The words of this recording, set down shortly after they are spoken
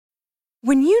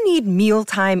When you need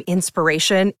mealtime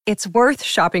inspiration, it's worth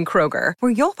shopping Kroger,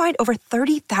 where you'll find over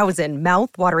 30,000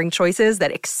 mouth-watering choices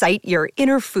that excite your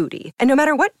inner foodie. And no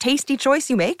matter what tasty choice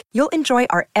you make, you'll enjoy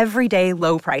our everyday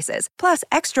low prices, plus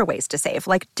extra ways to save,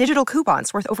 like digital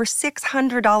coupons worth over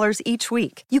 $600 each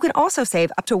week. You can also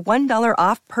save up to $1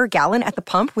 off per gallon at the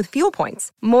pump with fuel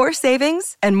points. More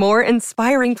savings and more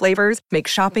inspiring flavors make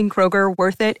shopping Kroger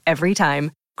worth it every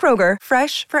time. Kroger,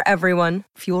 fresh for everyone.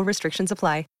 Fuel restrictions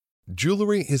apply.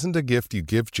 Jewelry isn't a gift you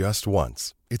give just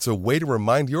once. It's a way to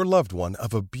remind your loved one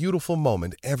of a beautiful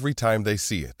moment every time they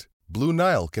see it. Blue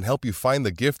Nile can help you find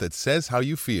the gift that says how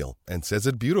you feel and says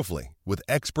it beautifully, with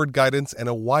expert guidance and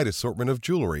a wide assortment of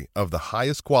jewelry of the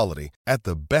highest quality at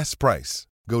the best price.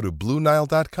 Go to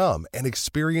BlueNile.com and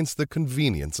experience the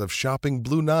convenience of shopping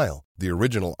Blue Nile, the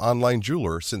original online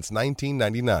jeweler since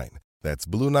 1999. That's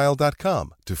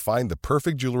BlueNile.com to find the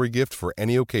perfect jewelry gift for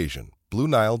any occasion.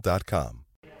 BlueNile.com.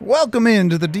 Welcome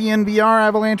into the DNVR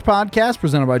Avalanche podcast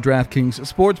presented by DraftKings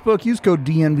Sportsbook. Use code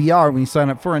DNVR when you sign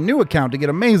up for a new account to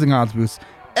get amazing odds boosts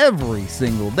every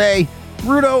single day.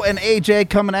 Rudo and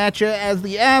AJ coming at you as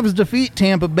the Avs defeat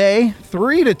Tampa Bay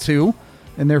 3-2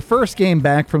 in their first game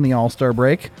back from the All-Star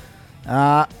break.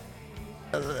 What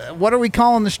are we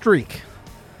calling the streak?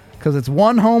 Because it's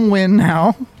one home win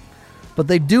now, but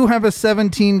they do have a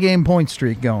 17-game point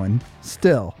streak going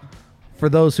still, for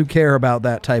those who care about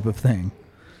that type of thing.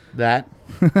 That.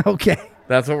 Okay.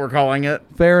 That's what we're calling it?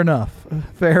 Fair enough.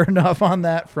 Fair enough on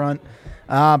that front.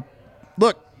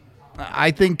 Look,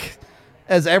 I think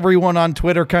as everyone on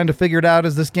Twitter kind of figured out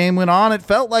as this game went on, it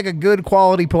felt like a good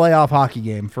quality playoff hockey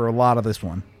game for a lot of this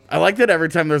one. I like that every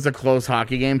time there's a close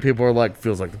hockey game, people are like,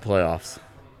 feels like the playoffs.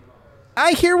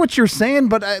 I hear what you're saying,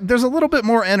 but there's a little bit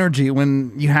more energy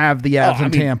when you have the Avs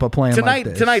and Tampa playing like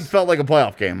this. Tonight felt like a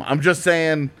playoff game. I'm just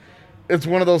saying... It's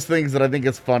one of those things that I think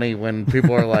it's funny when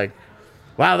people are like,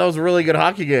 wow, that was a really good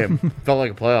hockey game. Felt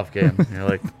like a playoff game. And you're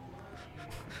like,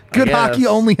 good hockey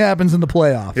only happens in the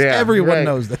playoffs. Yeah, everyone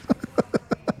knows that.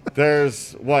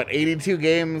 There's, 82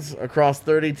 games across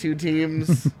 32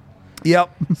 teams?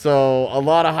 Yep. So a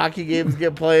lot of hockey games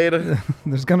get played.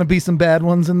 There's going to be some bad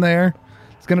ones in there.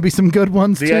 There's going to be some good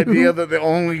ones, too. The idea that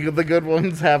only the good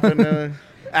ones happen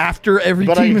after every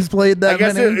team has played that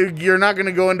many. I guess you're not going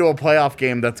to go into a playoff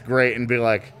game that's great and be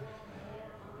like,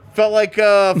 felt like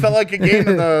a game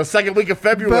in the second week of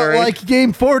February. Felt like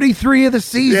game 43 of the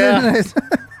season. Yeah.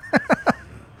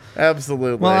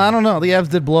 Absolutely. Well, I don't know. The Avs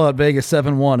did blow out Vegas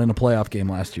 7-1 in a playoff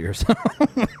game last year. So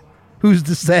who's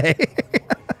to say?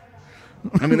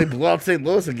 I mean, they blew out St.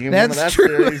 Louis in game one of that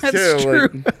series, That's too.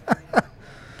 True.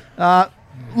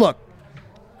 Look,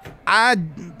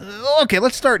 okay,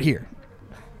 let's start here.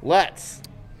 Let's.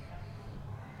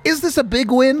 Is this a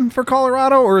big win for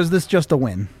Colorado, or is this just a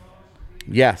win?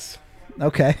 Yes.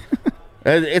 Okay.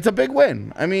 It's a big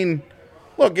win. I mean,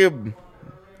 look,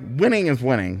 winning is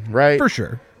winning, right? For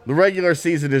sure. The regular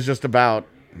season is just about...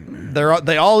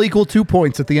 They all equal 2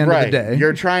 points at the end of the day.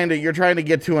 You're trying to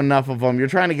get to enough of them. You're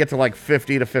trying to get to like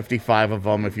 50 to 55 of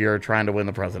them if you're trying to win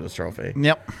the President's Trophy.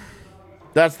 Yep.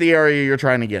 That's the area you're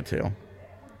trying to get to.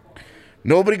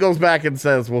 Nobody goes back and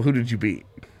says, well, who did you beat?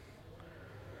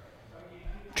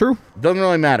 True. Doesn't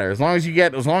really matter. As long as you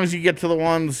get to the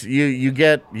ones you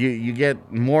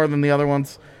get more than the other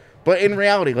ones. But in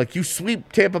reality, like, you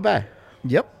sweep Tampa Bay.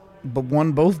 Yep. But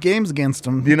won both games against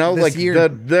them. You know, this like year.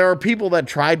 there are people that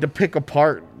tried to pick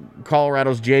apart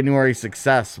Colorado's January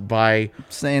success by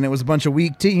saying it was a bunch of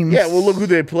weak teams. Yeah, well, look who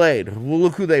they played.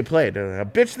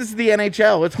 Bitch, this is the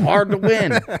NHL. It's hard to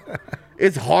win.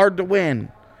 It's hard to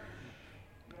win.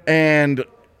 And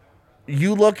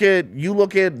you look at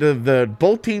the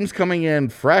both teams coming in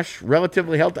fresh,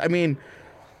 relatively healthy. I mean,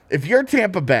 if you're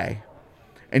Tampa Bay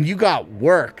and you got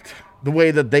worked the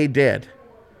way that they did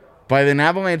by an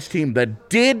Avalanche team that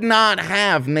did not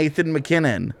have Nathan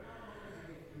MacKinnon,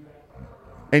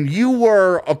 and you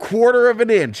were a quarter of an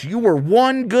inch, you were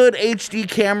one good HD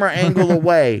camera angle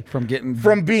away from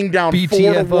being down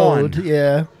 4-1.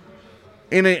 Yeah.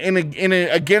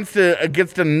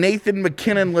 Against a Nathan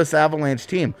MacKinnon-less Avalanche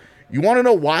team. You want to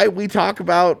know why we talk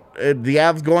about the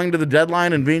Avs going to the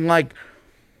deadline and being like,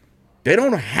 they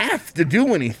don't have to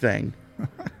do anything.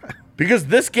 Because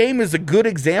this game is a good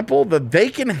example that they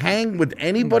can hang with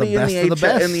anybody in the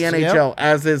NHL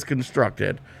as is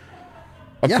constructed.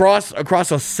 Across a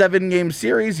 7-game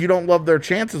series, you don't love their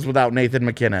chances without Nathan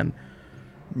MacKinnon.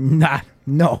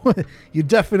 No. You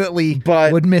definitely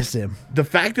would miss him. The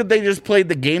fact that they just played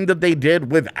the game that they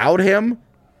did without him,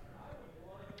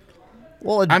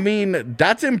 well, I mean,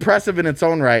 that's impressive in its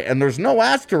own right, and there's no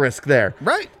asterisk there.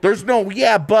 Right. There's no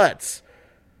buts.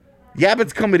 Yeah,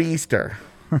 buts come at Easter.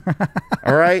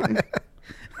 All right?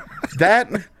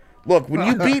 Look,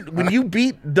 when you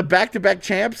beat the back-to-back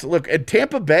champs, look, at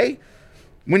Tampa Bay,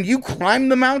 when you climb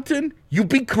the mountain, you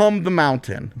become the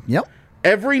mountain. Yep.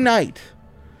 Every night.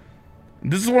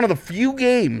 This is one of the few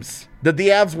games that the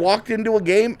Avs walked into a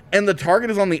game and the target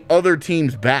is on the other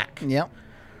team's back. Yep.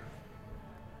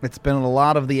 It's been a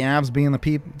lot of the Avs being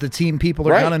the team people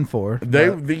are gunning for.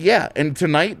 Yeah, and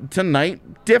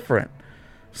tonight different.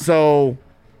 So,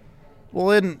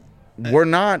 well,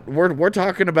 we're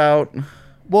talking about.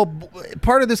 Well,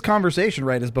 part of this conversation,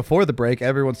 right, is before the break,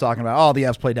 everyone's talking about, oh, the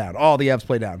Avs play down. Oh, the Avs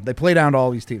play down. They play down to all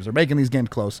these teams. They're making these games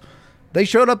close. They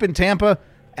showed up in Tampa,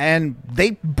 and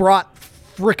they brought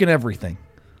frickin' everything.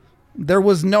 There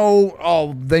was no,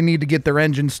 oh, they need to get their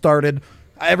engine started.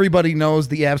 Everybody knows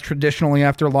the Avs traditionally,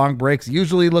 after long breaks,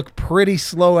 usually look pretty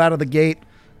slow out of the gate.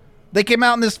 They came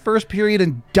out in this first period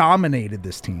and dominated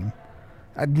this team.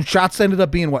 Shots ended up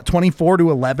being,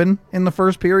 24-11 in the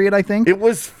first period, I think? It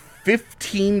was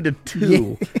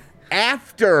 15-2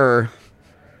 after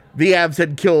the Avs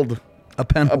had killed a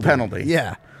penalty.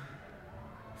 Yeah.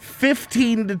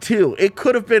 15-2. It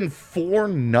could have been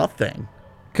 4-0.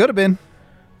 Could have been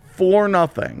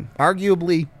 4-0.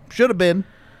 Arguably should have been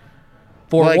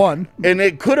 4-1. And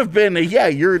it could have been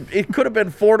it could have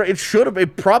been 4 it should have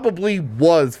it probably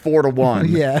was 4-1.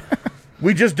 Yeah.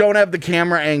 We just don't have the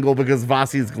camera angle because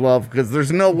Vasi's glove, because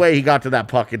there's no way he got to that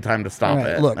puck in time to stop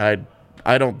it. Look,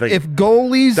 I don't think if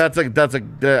goalies, I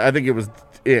think it was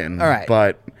in. All right.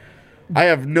 But I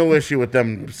have no issue with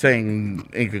them saying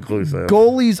inconclusive.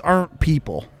 Goalies aren't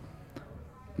people.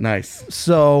 Nice.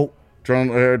 So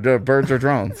birds are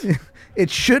drones. It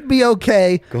should be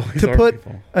okay to put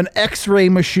an X-ray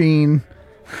machine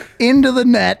into the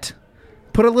net,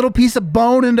 put a little piece of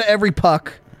bone into every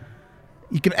puck.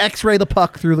 You can X-ray the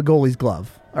puck through the goalie's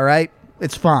glove. All right?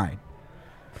 It's fine.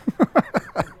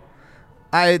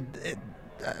 I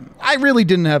really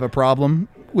didn't have a problem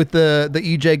with the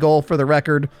EJ goal, for the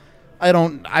record.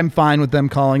 I'm fine with them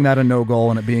calling that a no goal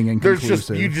and it being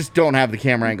inconclusive. You just don't have the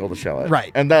camera angle to show it.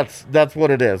 Right. And that's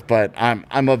what it is, but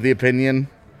I'm of the opinion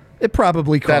it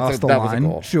probably crossed the line. Was a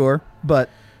goal. Sure, but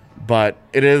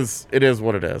it is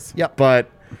what it is. Yep.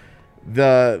 But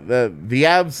the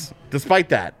Avs, despite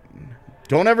that,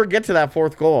 don't ever get to that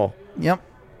fourth goal. Yep.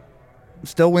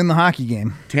 Still win the hockey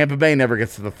game. Tampa Bay never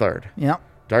gets to the third. Yep.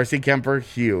 Darcy Kemper,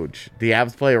 huge. The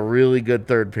Avs play a really good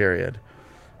third period.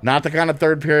 Not the kind of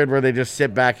third period where they just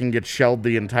sit back and get shelled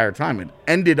the entire time. It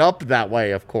ended up that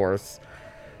way, of course.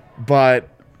 But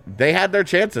they had their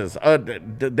chances.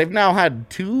 They've now had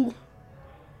 2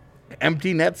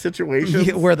 empty net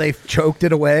situations. Where they've choked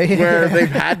it away. Where they've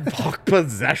had puck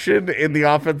possession in the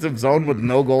offensive zone with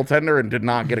no goaltender and did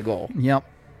not get a goal. Yep.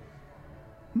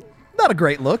 Not a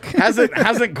great look.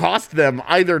 hasn't cost them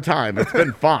either time. It's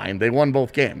been fine. They won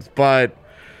both games. But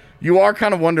you are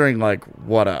kind of wondering, like,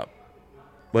 what up?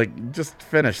 Like, just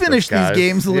finish these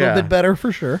games a little bit better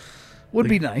for sure. Would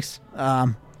be nice.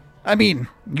 I mean,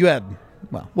 you had,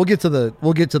 well, we'll get to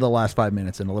the last 5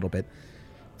 minutes in a little bit.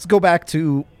 Let's go back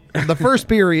to the first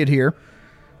period here,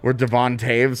 where Devon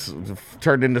Taves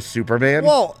turned into Superman.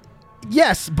 Well,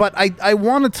 yes, but I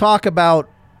want to talk about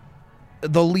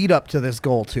the lead up to this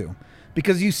goal too,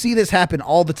 because you see this happen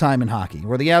all the time in hockey,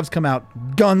 where the Avs come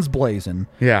out guns blazing.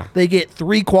 Yeah, they get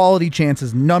 3 quality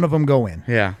chances, none of them go in.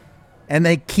 Yeah, and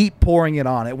they keep pouring it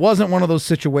on. It wasn't one of those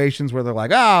situations where they're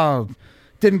like, oh,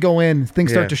 didn't go in.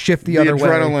 Things start to shift the other way. The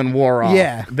adrenaline wore off.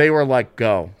 Yeah, they were like,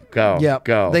 go. Yep.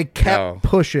 Go. They kept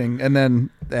pushing, and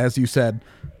then, as you said,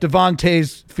 Devon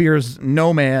Taves fears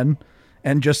no man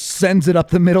and just sends it up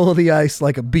the middle of the ice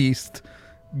like a beast.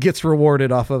 Gets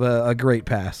rewarded off of a great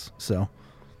pass. So,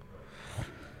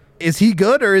 is he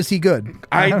good or is he good?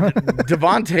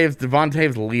 Devon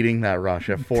Taves leading that rush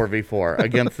at 4v4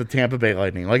 against the Tampa Bay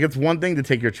Lightning. Like, it's one thing to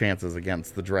take your chances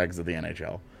against the dregs of the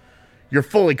NHL. You're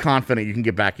fully confident you can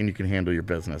get back and you can handle your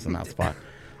business in that spot.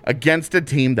 Against a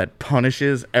team that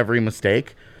punishes every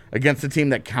mistake, against a team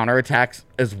that counterattacks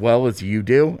as well as you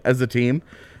do as a team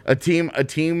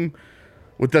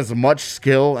with as much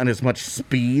skill and as much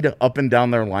speed up and down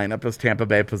their lineup as Tampa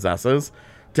Bay possesses,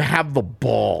 to have the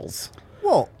balls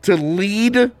to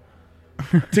lead,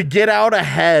 to get out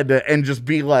ahead and just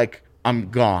be like,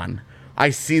 I'm gone. I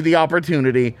see the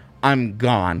opportunity. I'm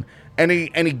gone. And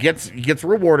he gets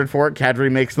rewarded for it.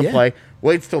 Kadri makes the play.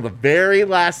 Waits till the very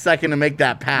last second to make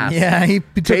that pass. Yeah, he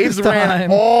took his time. Ran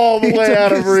all the way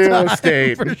out of Rio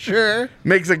State. For sure.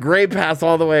 Makes a great pass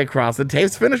all the way across. And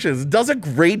Taves finishes. Does a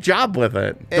great job with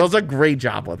it.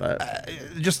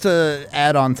 Just to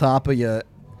add on top of you,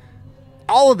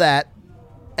 all of that,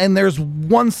 and there's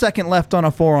 1 second left on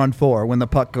a 4-on-4 when the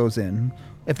puck goes in.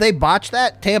 If they botch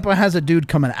that, Tampa has a dude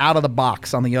coming out of the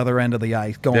box on the other end of the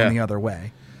ice going the other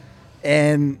way.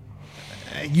 And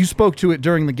you spoke to it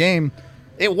during the game.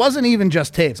 It wasn't even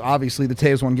just Taves. Obviously, the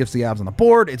Taves one gets the Avs on the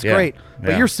board. It's great.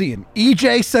 But you're seeing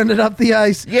EJ send it up the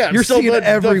ice. Yeah, you're seeing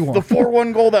everyone. The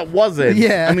 4-1 goal that wasn't.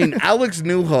 Yeah. I mean, Alex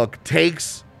Newhook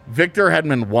takes Victor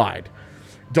Hedman wide.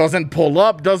 Doesn't pull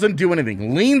up, doesn't do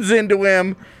anything. Leans into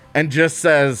him and just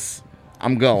says,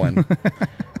 I'm going.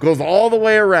 Goes all the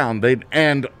way around.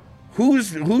 And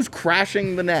who's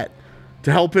crashing the net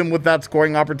to help him with that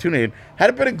scoring opportunity? Had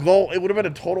it been a goal, it would have been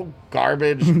a total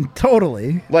garbage.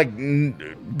 Totally. Like,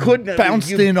 couldn't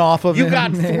bounced in off of you him.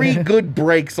 got 3 good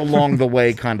breaks along the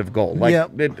way kind of goal. Like,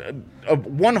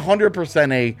 100%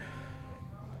 a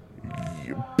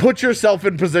put yourself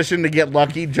in position to get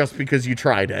lucky just because you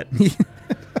tried it.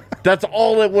 That's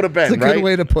all it would have been, That's a right? good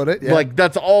way to put it. Yeah. Like,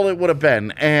 that's all it would have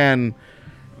been. And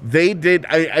they did,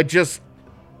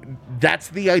 that's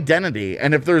the identity.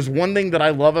 And if there's one thing that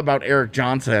I love about Erik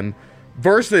Johnson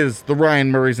versus the Ryan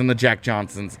Murrays and the Jack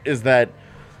Johnsons is that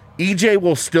EJ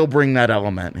will still bring that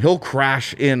element. He'll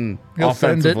crash in He'll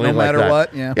send offensively it no like matter that.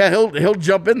 what. Yeah. Yeah, he'll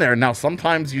jump in there. Now,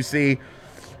 sometimes you see,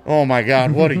 oh my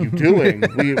God, what are you doing?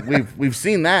 We've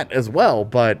seen that as well,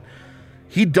 but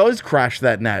he does crash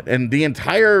that net, and the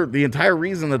entire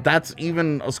reason that that's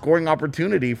even a scoring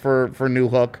opportunity for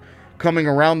Newhook coming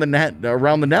around the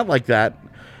net like that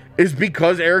is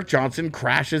because Erik Johnson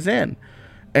crashes in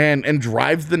and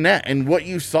drives the net. And what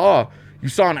you saw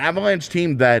an Avalanche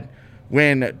team that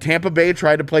when Tampa Bay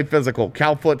tried to play physical,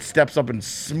 Cal Foote steps up and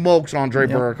smokes Andrei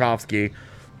Burakovsky.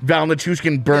 Val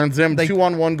Nichushkin burns him,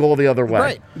 2-on-1 goal the other way.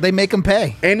 Right. They make him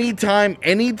pay. Anytime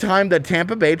that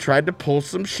Tampa Bay tried to pull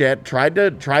some shit, tried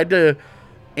to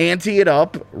ante it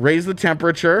up, raise the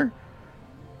temperature,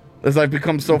 as I've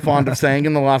become so fond of saying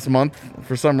in the last month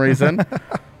for some reason,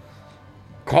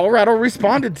 Colorado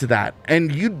responded to that.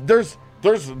 And this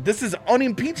is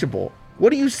unimpeachable. What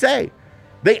do you say?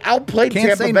 They outplayed Can't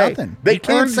Tampa say Bay. nothing. They You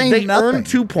can't say nothing. earned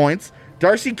 2 points.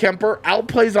 Darcy Kemper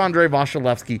outplays Andrei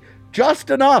Vasilevsky just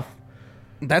enough.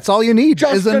 That's all you need.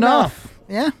 Just is enough.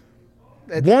 Yeah.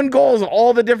 One goal is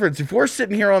all the difference. If we're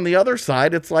sitting here on the other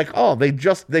side, it's like, oh,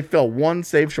 they fell 1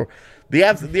 save short. The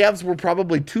Avs were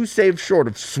probably 2 saves short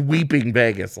of sweeping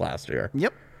Vegas last year.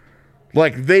 Yep.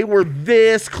 Like, they were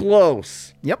this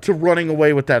close to running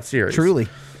away with that series. Truly.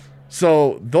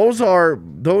 So those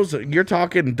you're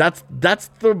talking, that's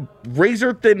the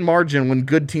razor thin margin when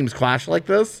good teams clash like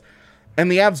this. And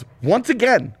the Avs once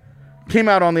again came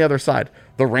out on the other side.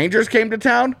 The Rangers came to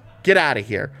town, get out of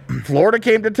here. Florida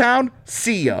came to town,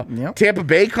 see ya. Yep. Tampa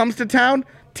Bay comes to town,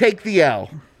 take the L.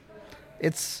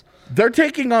 They're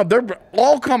taking on, they're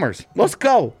all comers. Let's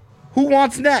go. Who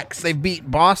wants next? They beat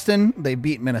Boston. They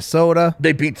beat Minnesota.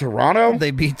 They beat Toronto.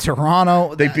 They beat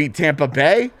Toronto. They beat Tampa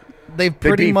Bay. They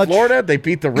beat Florida. They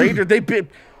beat the Rangers.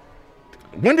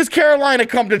 When does Carolina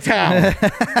come to town?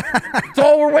 That's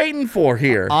all we're waiting for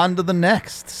here. On to the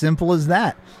next. Simple as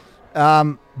that.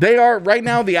 They are, right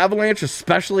now, the Avalanche,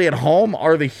 especially at home,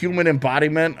 are the human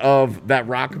embodiment of that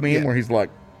Rock meme where he's like,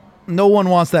 no one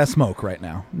wants that smoke right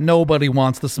now. Nobody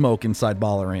wants the smoke inside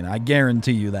Ball Arena. I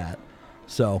guarantee you that.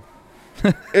 So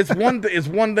it's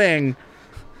one thing,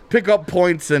 pick up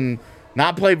points and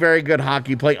not play very good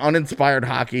hockey, play uninspired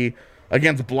hockey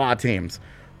against blah teams.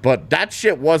 But that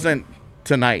shit wasn't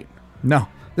tonight. No.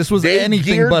 This was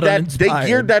anything but uninspired. They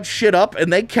geared that shit up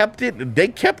and they kept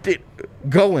it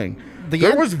going.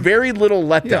 There was very little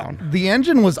letdown. Yeah, the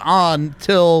engine was on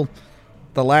till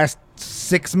the last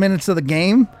 6 minutes of the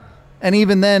game. And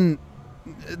even then,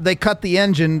 they cut the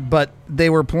engine, but they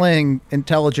were playing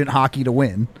intelligent hockey to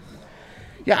win.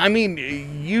 Yeah, I mean,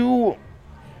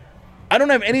 I don't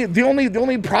have any. The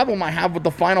only problem I have with the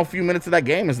final few minutes of that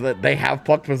game is that they have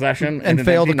puck possession and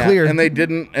fail to clear, and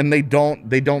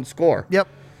they don't score. Yep.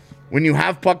 When you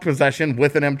have puck possession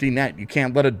with an empty net, you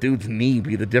can't let a dude's knee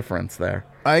be the difference there.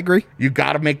 I agree. You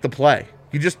got to make the play.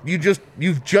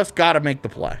 You've just got to make the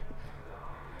play.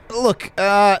 Look,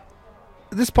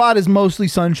 this pod is mostly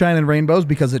sunshine and rainbows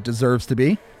because it deserves to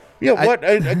be. Yeah.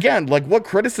 What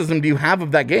criticism do you have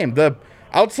of that game?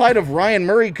 Outside of Ryan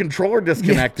Murray controller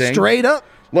disconnecting, straight up,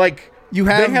 they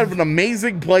have an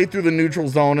amazing play through the neutral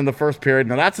zone in the first period.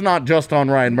 Now that's not just on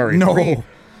Ryan Murray. No,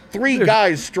 three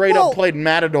guys straight up played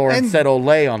Matador and said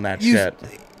Olay on that shit.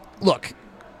 Look,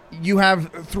 you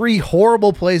have 3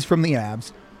 horrible plays from the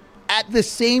Avs. At the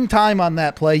same time on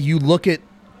that play, you look at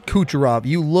Kucherov,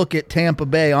 you look at Tampa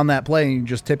Bay on that play, and you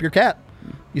just tip your cap.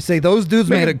 You say those dudes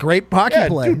made a great hockey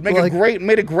play. Dude, made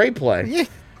a great play. Yeah.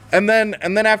 And then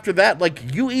after that,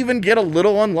 like, you even get a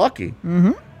little unlucky.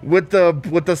 Mm-hmm. with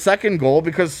the second goal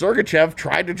because Sergachev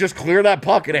tried to just clear that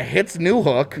puck and it hits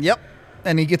Newhook. Yep.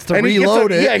 And he gets to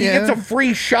reload it. Yeah, he gets a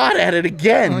free shot at it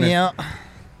again. Oh, yeah.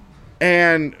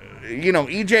 And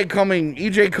EJ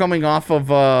coming off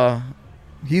of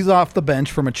he's off the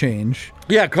bench from a change.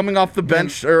 Yeah, coming off the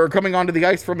bench or coming onto the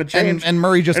ice from a change. And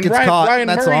Murray just gets caught. Ryan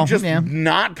That's Murray all. just Yeah.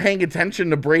 not paying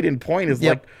attention to Braden Point is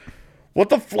like, what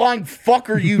the flying fuck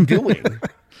are you doing?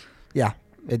 Yeah.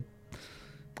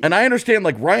 And I understand,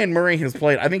 like, Ryan Murray has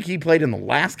played, I think he played in the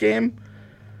last game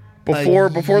before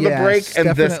the break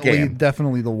and this game.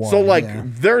 Definitely the one. So, like,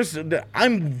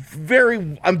 I'm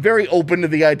very open to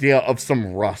the idea of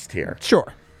some rust here.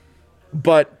 Sure.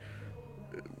 But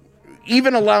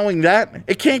even allowing that,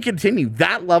 it can't continue.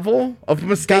 That level of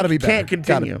mistake can't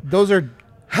continue. Those are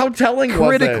how telling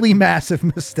critically massive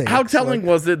mistakes. How telling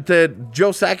was it that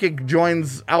Joe Sakic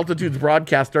joins Altitude's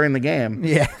broadcast during the game?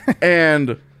 Yeah.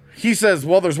 And he says,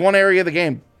 well, there's one area of the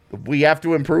game we have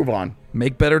to improve on.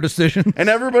 Make better decisions. And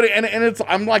everybody, and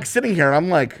I'm like sitting here and I'm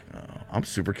like, I'm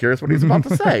super curious what he's about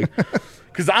to say.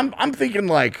 Because I'm thinking,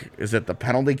 like, is it the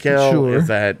penalty kill? Sure. Is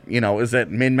it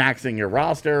min-maxing your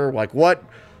roster? Like,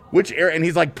 which area? And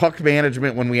he's like, puck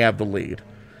management when we have the lead.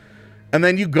 And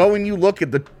then you go and you look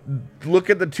at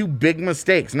the two big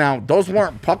mistakes. Now, those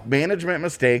weren't puck management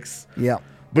mistakes. Yeah.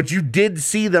 But you did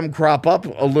see them crop up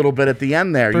a little bit at the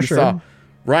end there. You saw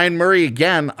Ryan Murray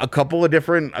again a couple of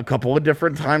different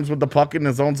times with the puck in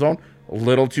his own zone, a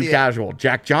little too casual.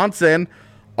 Jack Johnson,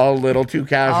 a little too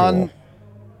casual.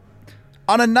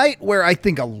 On a night where I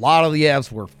think a lot of the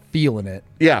Avs were feeling it.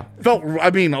 Yeah. A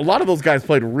lot of those guys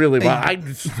played really well.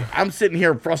 I'm sitting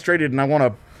here frustrated and I want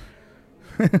to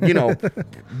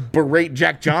berate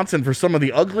Jack Johnson for some of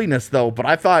the ugliness though, but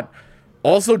I thought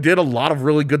also did a lot of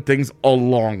really good things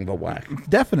along the way.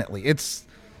 Definitely. It's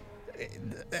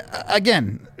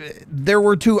again, there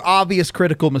were two obvious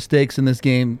critical mistakes in this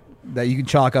game that you can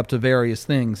chalk up to various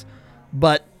things,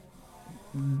 but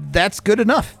that's good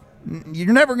enough.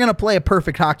 You're never going to play a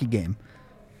perfect hockey game.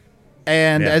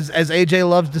 And as AJ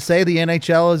loves to say, the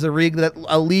NHL is a league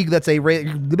that's a league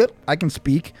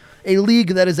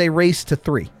that is a race to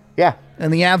 3. Yeah.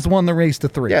 And the Avs won the race to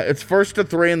 3. Yeah, it's first to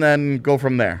 3 and then go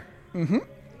from there. Mm-hmm.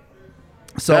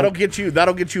 So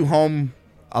that'll get you home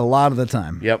a lot of the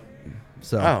time. Yep.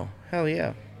 So hell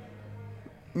yeah.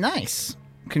 Nice.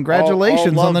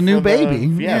 Congratulations on the new baby.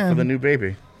 For the new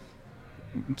baby.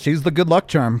 She's the good luck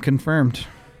charm, confirmed.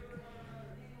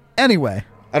 Anyway.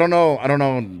 I don't know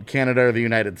Canada or the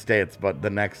United States, but the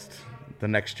next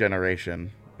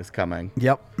generation is coming.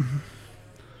 Yep.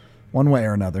 One way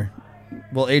or another.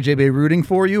 Will AJ be rooting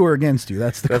for you or against you?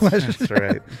 That's the question. That's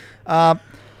right.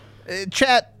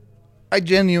 Chat, I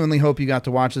genuinely hope you got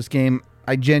to watch this game.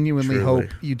 I genuinely hope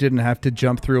you didn't have to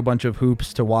jump through a bunch of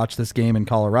hoops to watch this game in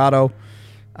Colorado.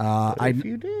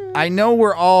 I know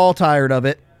we're all tired of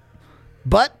it,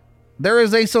 but there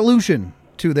is a solution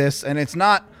to this, and it's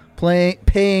not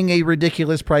paying a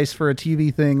ridiculous price for a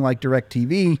TV thing like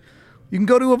DirecTV. You can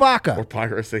go to Avaca. Or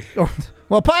piracy.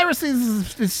 Well, piracy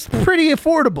is pretty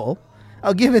affordable.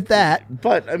 I'll give it that.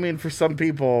 But, I mean, for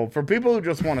people who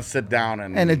just want to sit down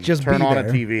and it just turn on there.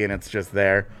 a TV and it's just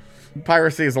there,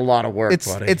 piracy is a lot of work,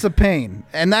 buddy. It's a pain.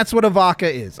 And that's what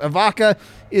Avaca is. Avaca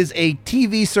is a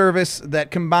TV service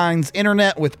that combines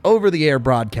internet with over-the-air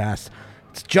broadcasts.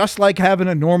 It's just like having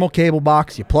a normal cable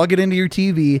box. You plug it into your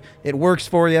TV, it works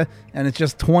for you, and it's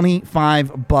just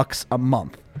 $25 a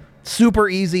month. Super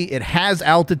easy. It has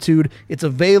altitude. It's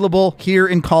available here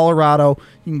in Colorado.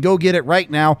 You can go get it right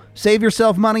now. Save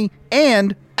yourself money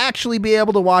and actually be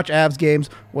able to watch Avs games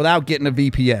without getting a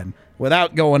VPN,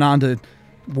 without going on to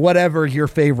whatever your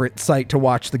favorite site to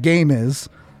watch the game is.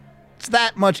 It's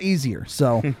that much easier.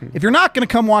 So if you're not going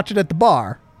to come watch it at the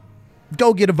bar,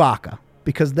 go get Avaca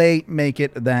because they make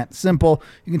it that simple.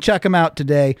 You can check them out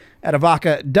today at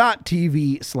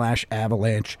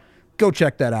avaca.tv/avalanche. Go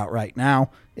check that out right now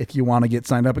if you want to get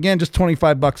signed up. Again, just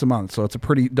 $25 a month, so it's a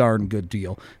pretty darn good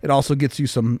deal. It also gets you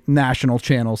some national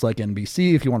channels like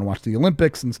NBC if you want to watch the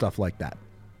Olympics and stuff like that.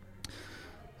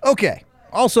 Okay,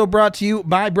 also brought to you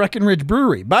by Breckenridge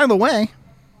Brewery. By the way,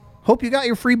 hope you got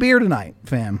your free beer tonight,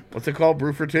 fam. What's it called?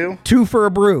 Brew for two? 2 for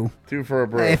a brew. 2 for a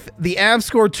brew. If the Avs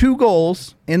score 2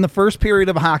 goals in the first period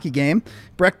of a hockey game,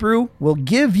 Breck Brew will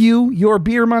give you your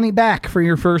beer money back for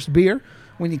your first beer.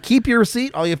 When you keep your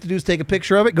receipt, all you have to do is take a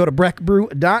picture of it. Go to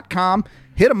breckbrew.com,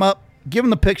 hit them up, give them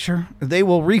the picture. They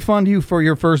will refund you for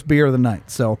your first beer of the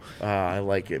night. So I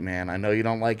like it, man. I know you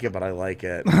don't like it, but I like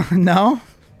it. No?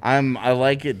 I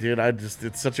like it, dude.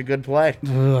 It's such a good play.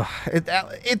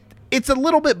 It's a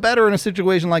little bit better in a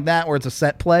situation like that where it's a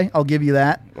set play. I'll give you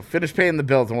that. Well, finish paying the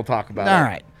bills and we'll talk about it. All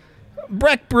right.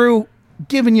 Breck Brew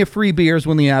giving you free beers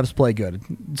when the Avs play good.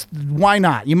 Why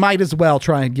not? You might as well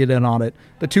try and get in on it.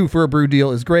 The 2 for a brew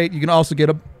deal is great. You can also get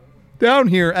them down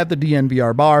here at the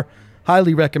DNVR bar.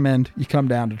 Highly recommend you come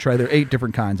down to try their 8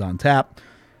 different kinds on tap.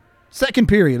 Second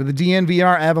period of the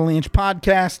DNVR Avalanche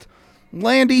podcast.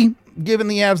 Landy giving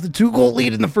the Avs the 2-goal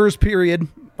lead in the first period.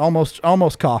 Almost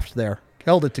coughed there.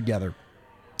 Held it together.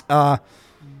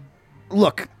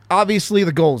 Look, obviously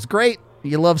the goal is great.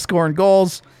 You love scoring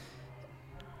goals.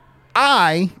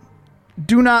 I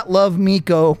do not love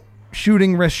Mikko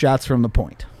shooting wrist shots from the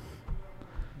point.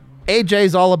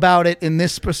 AJ's all about it in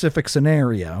this specific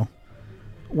scenario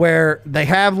where they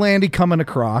have Landy coming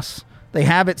across. They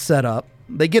have it set up.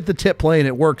 They get the tip play and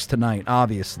it works tonight,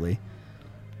 obviously.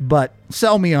 But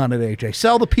sell me on it, AJ.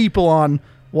 Sell the people on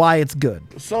why it's good.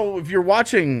 So if you're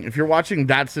watching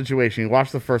that situation, you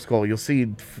watch the first goal, you'll see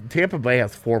Tampa Bay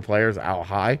has 4 players out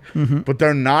high, but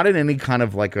they're not in any kind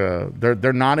of like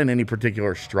they're not in any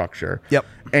particular structure. Yep.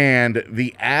 And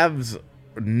the Avs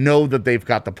know that they've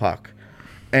got the puck.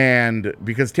 And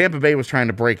because Tampa Bay was trying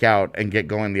to break out and get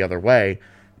going the other way,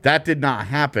 that did not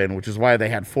happen, which is why they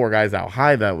had 4 guys out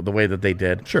high the way that they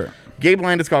did. Sure. Gabe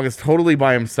Landeskog is totally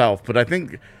by himself, but I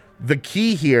think the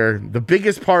key here, the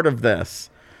biggest part of this,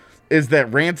 is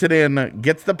that Rantanen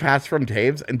gets the pass from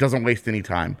Taves and doesn't waste any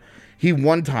time. He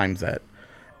one-times it.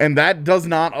 And that does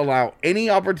not allow any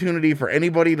opportunity for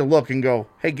anybody to look and go,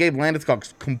 hey, Gabe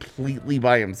Landeskog's completely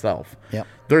by himself. Yep.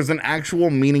 There's an actual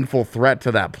meaningful threat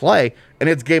to that play, and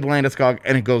it's Gabe Landeskog,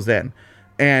 and it goes in.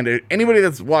 And anybody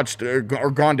that's watched or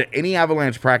gone to any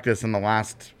Avalanche practice in the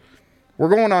last, we're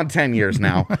going on 10 years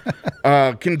now,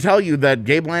 can tell you that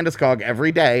Gabe Landeskog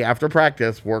every day after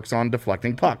practice works on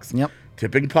deflecting pucks. Yep.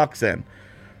 Tipping pucks in.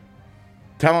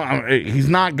 Tell him he's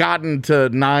not gotten to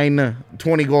 9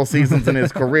 20-goal seasons in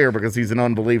his career because he's an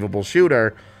unbelievable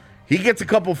shooter. He gets a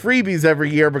couple freebies every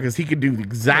year because he can do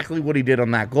exactly what he did on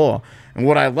that goal. And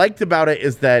what I liked about it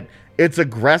is that it's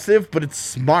aggressive, but it's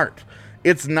smart.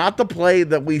 It's not the play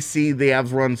that we see the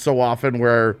Avs run so often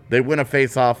where they win a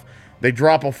faceoff, they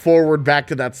drop a forward back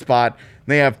to that spot,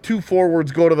 they have 2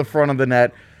 forwards go to the front of the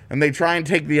net, and they try and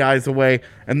take the eyes away,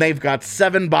 and they've got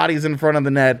 7 bodies in front of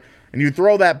the net, and you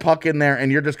throw that puck in there,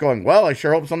 and you're just going, well, I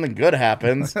sure hope something good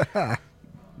happens.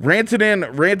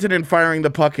 Rantanen firing the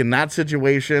puck in that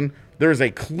situation, there's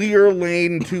a clear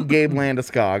lane to Gabe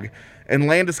Landeskog, and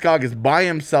Landeskog is by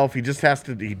himself. He just has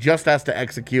to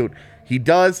execute. He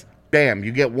does. Bam,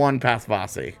 you get 1 past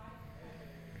Vasi.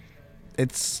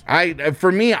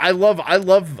 For me, I love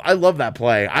that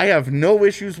play. I have no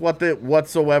issues with it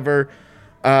whatsoever.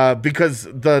 Because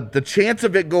the chance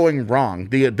of it going wrong,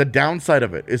 the downside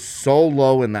of it is so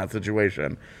low in that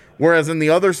situation. Whereas in the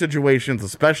other situations,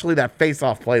 especially that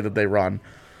face-off play that they run,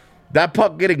 that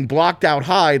puck getting blocked out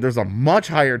high, there's a much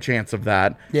higher chance of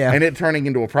that, and it turning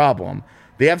into a problem.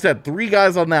 They have had 3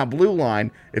 guys on that blue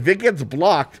line. If it gets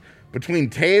blocked between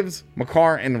Taves,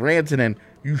 Makar, and Rantanen,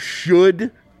 you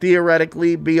should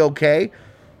theoretically be okay.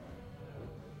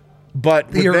 But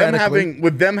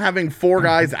with them having 4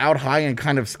 guys out high and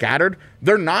kind of scattered,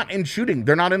 they're not in shooting.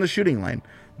 They're not in the shooting lane.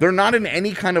 They're not in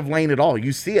any kind of lane at all.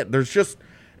 You see it. There's just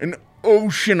an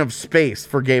ocean of space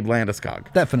for Gabe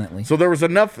Landeskog. Definitely. So there was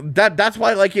enough. That's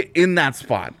why I like it in that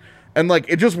spot. And like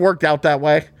it just worked out that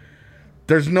way.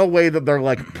 There's no way that they're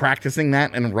like practicing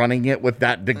that and running it with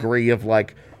that degree of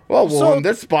like, well, in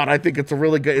this spot, I think it's a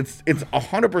really good. It's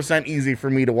 100% easy for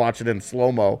me to watch it in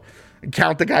slow-mo.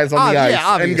 Count the guys on the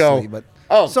ice and go,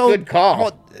 good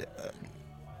call.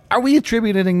 Are we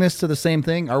attributing this to the same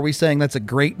thing? Are we saying that's a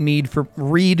great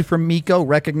read from Mikko,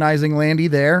 recognizing Landy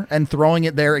there and throwing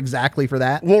it there exactly for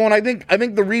that? Well, and I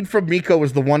think the read from Mikko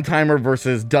was the one-timer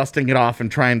versus dusting it off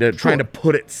and trying to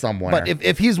put it somewhere. But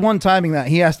if he's one-timing that,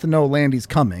 he has to know Landy's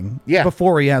coming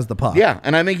before he has the puck. Yeah,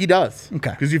 and I think he does.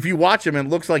 Okay. Because if you watch him, it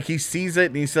looks like he sees it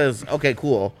and he says, okay,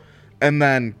 cool, and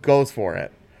then goes for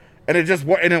it. And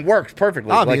it works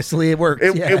perfectly. Obviously, it works.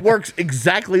 It works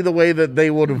exactly the way that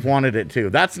they would have wanted it to.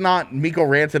 That's not Mikko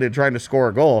Rantanen trying to score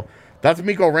a goal. That's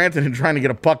Mikko Rantanen trying to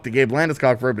get a puck to Gabe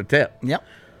Landeskog for him to tip. Yep.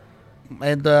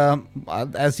 And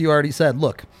as you already said,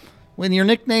 look, when you're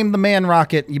nicknamed the Man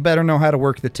Rocket, you better know how to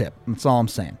work the tip. That's all I'm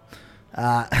saying.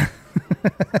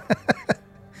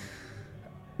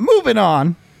 Moving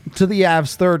on to the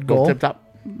Avs' third goal. Little tip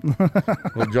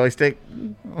top. Little joystick.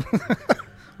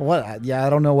 What? Yeah,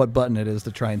 I don't know what button it is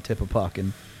to try and tip a puck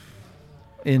in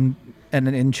an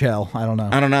in-shell. I don't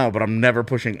know. But I'm never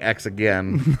pushing X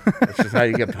again. That's just how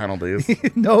you get penalties.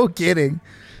 No kidding.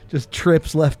 Just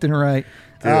trips left and right.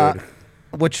 Dude. All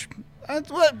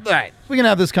right. We can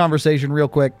have this conversation real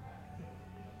quick.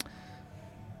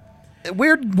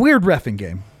 Weird reffing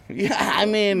game. Yeah, I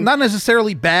mean, Not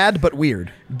necessarily bad, but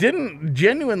weird.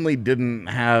 genuinely didn't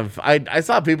have. I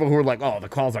saw people who were like, "Oh, the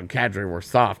calls on Kadri were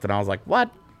soft," and I was like,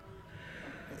 "What?"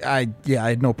 I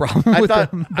had no problem with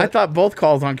them. I thought both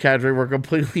calls on Kadri were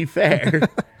completely fair.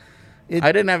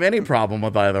 I didn't have any problem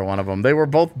with either one of them. They were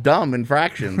both dumb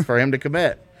infractions for him to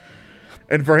commit.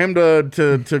 And for him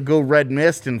to go red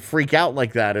mist and freak out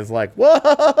like that is like,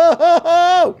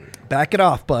 whoa! Back it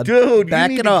off, bud. Dude,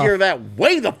 Back you need it to off. gear that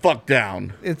way the fuck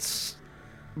down.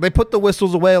 They put the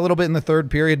whistles away a little bit in the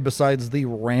third period besides the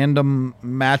random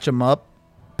match 'em up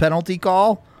penalty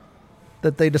call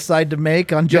that they decide to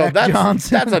make on Jack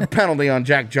Johnson. That's a penalty on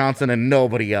Jack Johnson and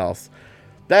nobody else.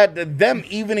 Them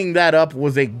evening that up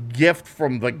was a gift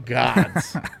from the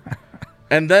gods.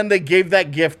 And then they gave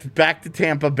that gift back to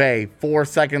Tampa Bay 4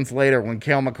 seconds later when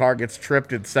Cale Makar gets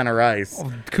tripped at center ice.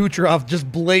 Kucherov just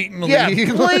blatantly. Yeah,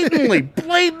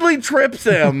 blatantly trips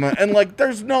him. And, like,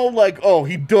 there's no, like, oh,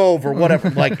 he dove or whatever.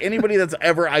 Like, anybody that's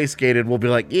ever ice skated will be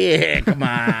like, yeah, come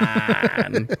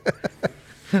on.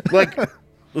 Like,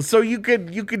 so you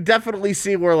could definitely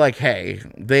see where, like, hey,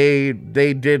 they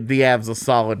did the Avs a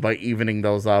solid by evening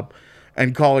those up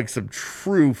and calling some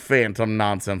true phantom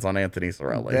nonsense on Anthony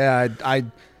Cirelli. Yeah, I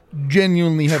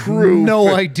genuinely have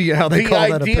no idea how they call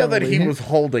that a penalty. The idea that he was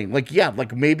holding, like, yeah,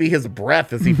 like maybe his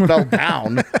breath as he fell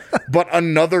down, but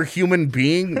another human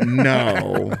being?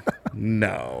 No.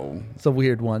 It's a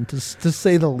weird one, to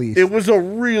say the least. It was a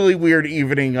really weird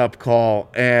evening up call,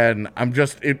 and I'm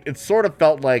just, it sort of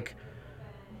felt like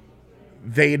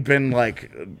they had been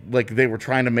like they were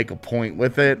trying to make a point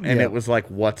with it, and it was like,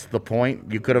 what's the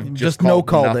point? You could have just no called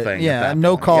called nothing. it. Yeah,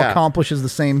 no call accomplishes the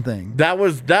same thing. That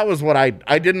was what I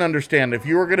didn't understand. If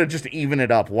you were gonna just even it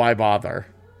up, why bother?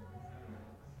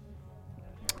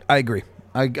 I agree.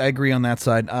 I agree on that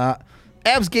side.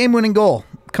 Avs game-winning goal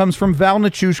comes from Val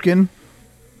Nichushkin.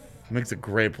 Makes a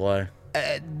great play.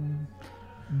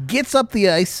 Gets up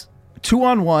the ice,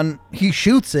 2-on-1. He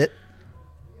shoots it.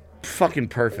 Fucking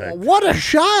perfect. What a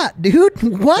shot, dude.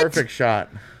 What? Perfect shot.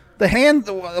 The hand,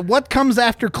 what comes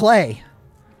after clay?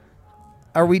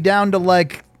 Are we down to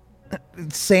like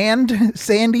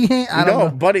sandy hand? I don't know.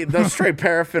 Buddy, those straight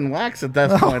paraffin wax at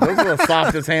that point. Those are the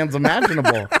softest hands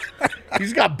imaginable.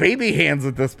 He's got baby hands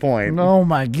at this point. Oh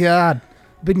my God.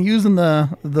 Been using the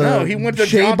he went to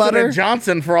shea Johnson butter. &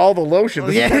 Johnson for all the lotion.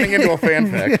 This is turning into a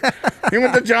fanfic. He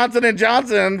went to Johnson &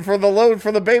 Johnson for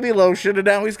the baby lotion, and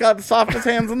now he's got the softest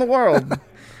hands in the world.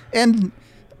 And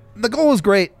the goal was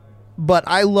great, but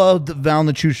I loved Val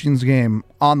Nichushkin's game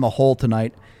on the whole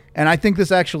tonight, and I think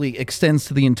this actually extends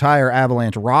to the entire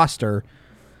Avalanche roster.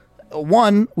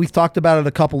 One, we've talked about it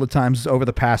a couple of times over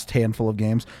the past handful of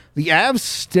games. The Avs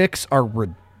sticks are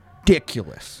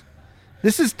ridiculous.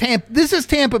 This is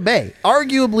Tampa Bay,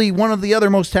 arguably one of the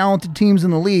other most talented teams in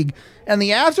the league, and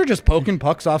the Avs are just poking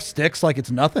pucks off sticks like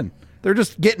it's nothing. They're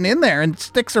just getting in there, and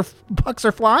pucks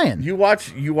are flying. You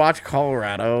watch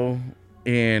Colorado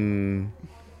in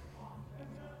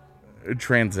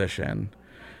transition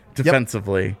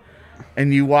defensively,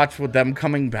 and you watch with them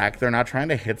coming back. They're not trying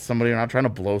to hit somebody. They're not trying to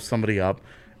blow somebody up.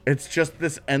 It's just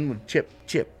this endless chip.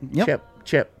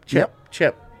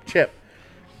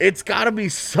 It's got to be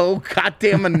so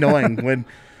goddamn annoying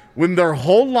when their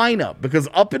whole lineup, because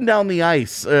up and down the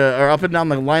ice, or up and down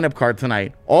the lineup card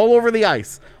tonight, all over the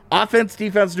ice, offense,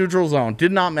 defense, neutral zone,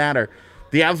 did not matter.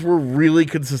 The Avs were really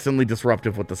consistently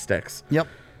disruptive with the sticks. Yep.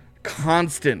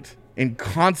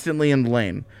 Constantly in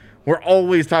lane. We're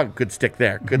always talking, good stick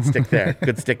there, good stick there,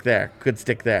 good stick there, good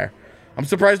stick there. I'm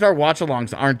surprised our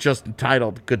watch-alongs aren't just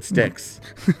titled good sticks.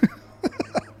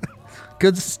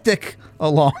 Good stick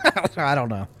along. I don't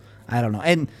know.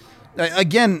 And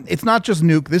again, it's not just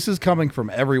Nuke. This is coming from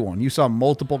everyone. You saw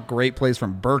multiple great plays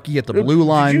from Berkey at the blue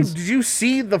lines. Did you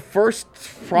see the first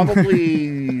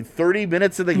probably 30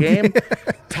 minutes of the game?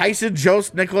 Tyson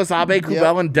Jost, Nicholas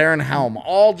Abe-Kubel, and Darren Helm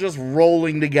all just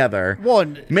rolling together,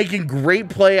 making great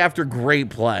play after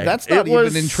great play. That's not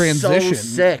even in transition. So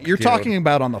sick, You're talking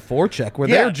about on the forecheck where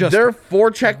they're just their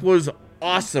forecheck was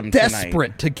awesome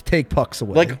desperate tonight. To take pucks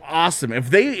away. Like awesome.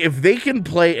 If they can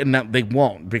play, and they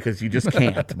won't because you just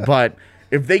can't. But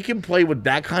if they can play with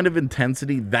that kind of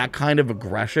intensity, that kind of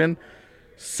aggression,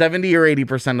 70 or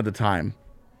 80% of the time,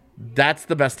 that's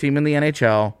the best team in the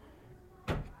NHL.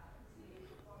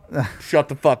 Shut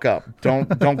the fuck up. Don't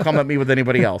come at me with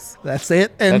anybody else. That's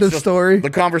it. End of story. The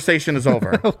conversation is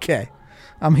over. Okay.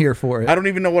 I'm here for it. I don't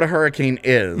even know what a hurricane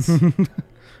is.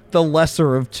 The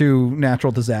lesser of two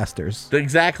natural disasters.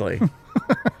 Exactly.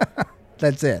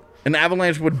 That's it. An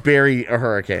avalanche would bury a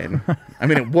hurricane. I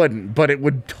mean, it wouldn't, but it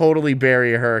would totally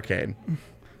bury a hurricane.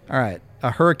 All right.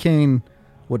 A hurricane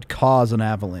would cause an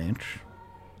avalanche.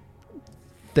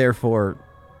 therefore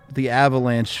the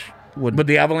Avalanche would. But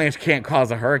the Avalanche can't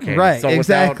cause a hurricane. Right, So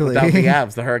exactly. without the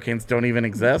Avs, the Hurricanes don't even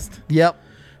exist. Yep.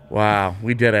 Wow,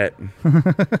 we did it.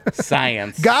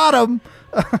 Science. Got him.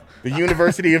 The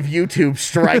University of YouTube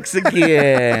strikes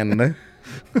again.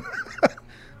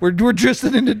 We're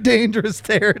drifting into dangerous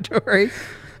territory.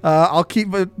 I'll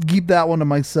keep that one to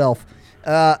myself.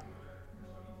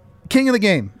 King of the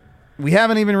game. We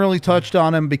haven't even really touched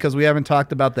on him because we haven't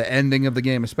talked about the ending of the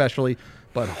game especially.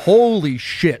 But holy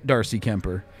shit, Darcy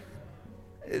Kemper.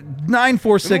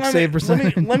 946 save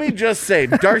percentage. Let me just say,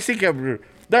 Darcy Kemper.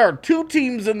 There are two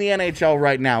teams in the NHL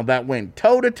right now that went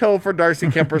toe-to-toe for Darcy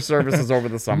Kemper's services over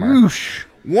the summer. Whoosh.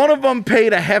 One of them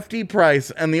paid a hefty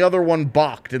price, and the other one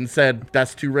balked and said,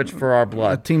 that's too rich for our The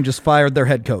blood. team just fired their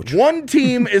head coach. One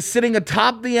team is sitting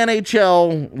atop the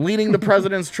NHL, leading the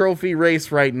President's Trophy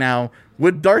race right now,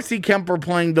 with Darcy Kemper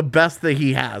playing the best that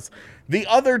he has. The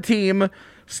other team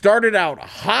started out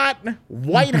hot,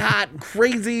 white hot,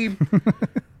 crazy,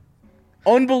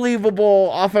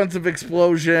 unbelievable offensive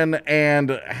explosion,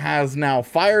 and has now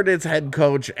fired its head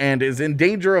coach and is in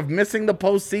danger of missing the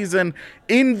postseason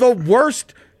in the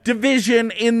worst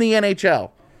division in the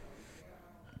NHL.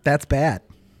 That's bad.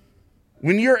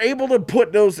 When you're able to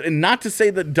put those, and not to say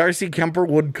that Darcy Kemper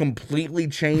would completely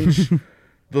change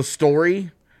the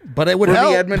story But it would for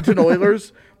help. the Edmonton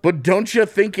Oilers, but don't you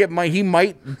think he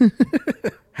might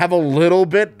have a little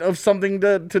bit of something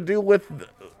to do with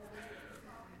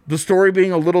the story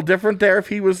being a little different there if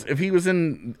he was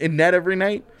in net every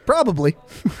night? Probably.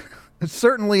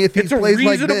 Certainly if he It's a plays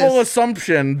like reasonable this.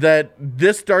 assumption that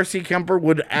this Darcy Kemper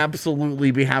would absolutely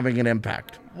be having an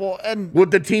impact. Well, and Would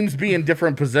the teams be in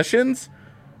different positions?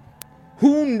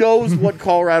 Who knows what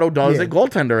Colorado does Yeah. at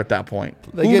goaltender at that point?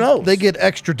 Who get, knows? They get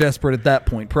extra desperate at that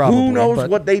point, probably. Who knows but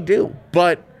what they do?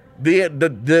 But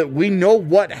we know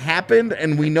what happened,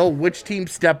 and we know which team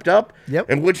stepped up, Yep.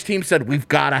 and which team said, we've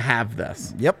got to have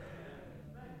this. Yep.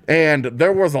 And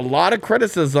there was a lot of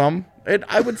criticism.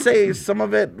 I would say some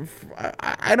of it,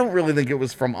 I don't really think it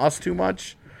was from us too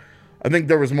much. I think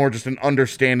there was more just an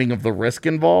understanding of the risk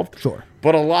involved. Sure.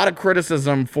 But a lot of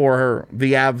criticism for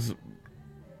the Avs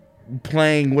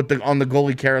playing on the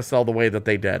goalie carousel the way that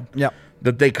they did. Yep.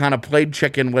 That they kind of played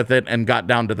chicken with it and got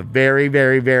down to the very,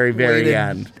 very, very, very Waited.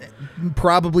 end.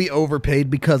 Probably overpaid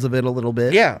because of it a little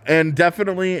bit. Yeah, and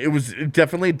definitely, it was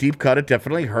definitely a deep cut. It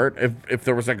definitely hurt. If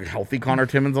there was like a healthy Connor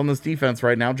Timmins on this defense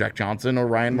right now, Jack Johnson or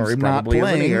Ryan Murray He's not probably isn't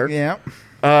playing. here.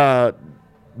 Yeah.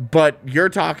 But you're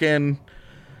talking,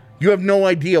 you have no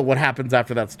idea what happens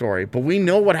after that story. But we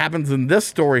know what happens in this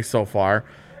story so far,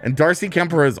 and Darcy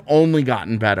Kemper has only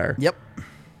gotten better. Yep.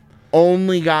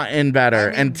 Only gotten better.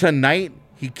 And tonight,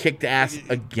 he kicked ass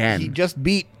again. He just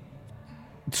beat,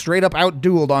 straight up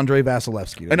out-dueled Andrei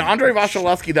Vasilevsky. And Andrei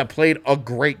Vasilevsky that played a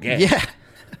great game. Yeah.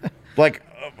 Like,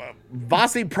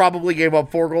 Vasi probably gave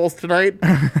up 4 goals tonight.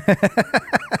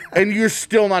 And you're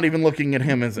still not even looking at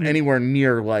him as anywhere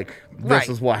near like, this Right.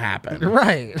 is what happened.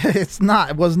 Right.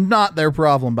 It was not their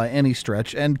problem by any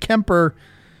stretch. And Kemper,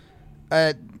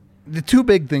 the two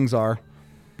big things are,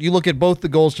 you look at both the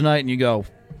goals tonight and you go,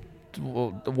 well,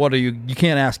 what are you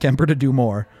can't ask Kemper to do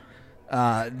more.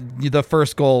 The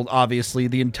first goal, obviously,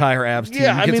 the entire Avs team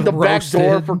Yeah, I gets mean, the roasted. back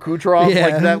door for Kucherov, Yeah.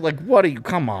 like that, like, what are you,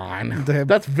 come on.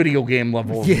 That's video game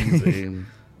level. And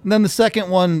then the second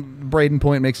one, Braden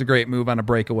Point makes a great move on a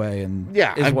breakaway and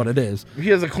is what it is. He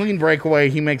has a clean breakaway.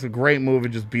 He makes a great move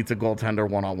and just beats a goaltender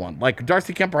one-on-one. Like,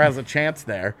 Darcy Kemper has a chance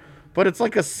there, but it's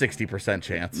like a 60%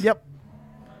 chance. Yep.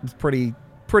 It's pretty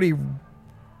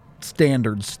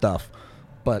standard stuff.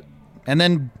 And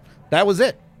then that was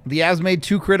it. The Avs made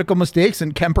 2 critical mistakes,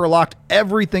 and Kemper locked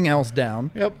everything else down.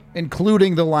 Yep.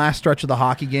 Including the last stretch of the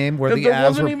hockey game where the There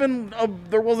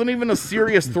Avs wasn't even a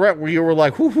serious threat where you were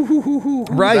like, hoo,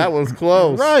 Right. that was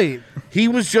close. Right. He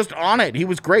was just on it. He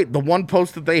was great. The one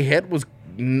post that they hit was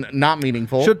not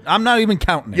meaningful. I'm not even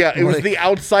counting it. Yeah, it was Like, the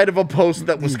outside of a post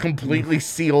that was completely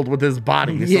sealed with his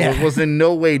body, so Yeah. it was in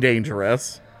no way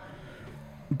dangerous.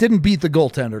 didn't beat the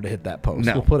goaltender to hit that post.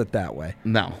 No. We'll put it that way.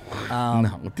 No,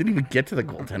 no, it didn't even get to the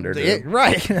goaltender. Dude.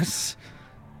 Right.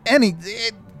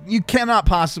 You cannot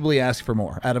possibly ask for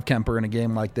more out of Kemper in a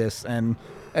game like this. And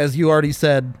as you already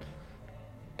said,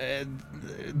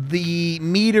 the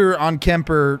meter on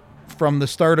Kemper from the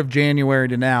start of January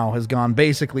to now has gone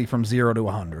basically from 0 to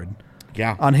 100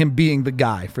 Yeah, on him being the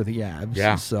guy for the Avs.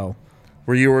 Yeah. So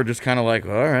where you were just kind of like,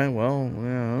 all right, well, you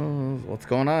know, what's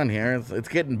going on here? It's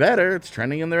getting better. It's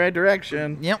trending in the right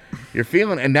direction. Yep. You're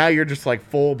feeling, and now you're just like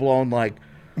full blown like,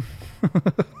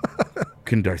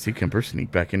 Can Darcy Kemper sneak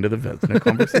back into the Vezina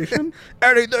conversation?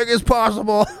 Anything is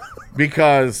possible.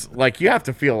 Because, like, you have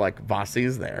to feel like Vasi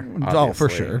is there. Oh, for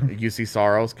obviously. sure. UC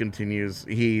Saros continues.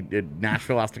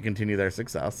 Nashville has to continue their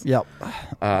success. Yep.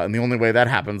 And the only way that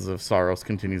happens is if Saros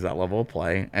continues that level of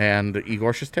play. And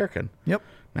Igor Shesterkin. Yep.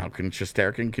 Now, can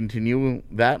Shesterkin continue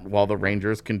that while the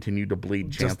Rangers continue to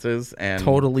bleed chances and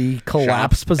Totally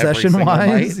collapse shop every single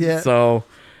possession-wise? night? Yeah. So,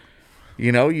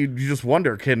 you just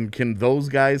wonder, can those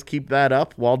guys keep that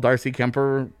up while Darcy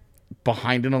Kemper,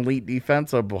 behind an elite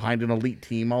defense or behind an elite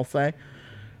team, I'll say,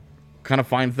 kind of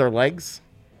finds their legs?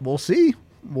 We'll see.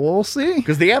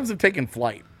 Because the Avs have taken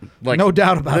flight. Like, No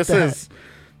doubt about that.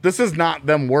 This is not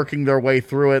them working their way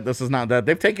through it. This is not that.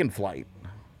 They've taken flight.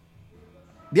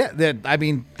 Yeah, they're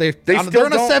on a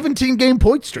don't- 17-game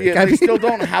point streak. Yeah, I they mean, still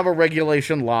don't have a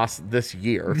regulation loss this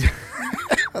year.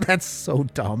 that's so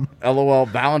dumb. LOL,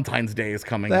 Valentine's Day is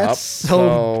coming That's up.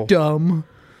 so dumb.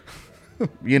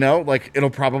 Like, it'll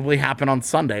probably happen on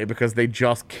Sunday because they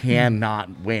just cannot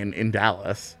win in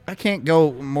Dallas. I can't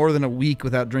go more than a week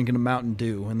without drinking a Mountain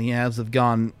Dew, and the Avs have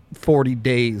gone 40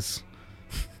 days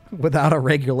without a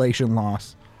regulation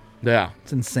loss. Yeah.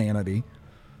 It's insanity.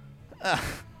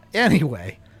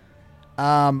 Anyway,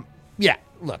 yeah,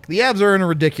 look, the Avs are in a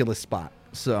ridiculous spot,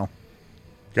 so.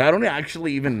 Yeah, I don't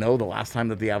actually even know the last time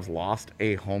that the Avs lost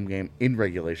a home game in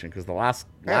regulation because the last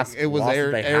It was loss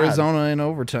that they had- Arizona in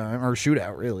overtime, or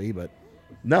shootout, really, but.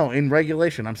 No, in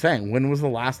regulation. I'm saying, when was the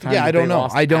last time? Yeah, that I don't they know.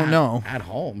 lost I don't know. at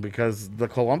home, because the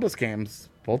Columbus games,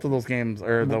 both of those games,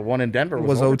 or the one in Denver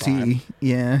Was overtime. OT,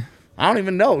 yeah. I don't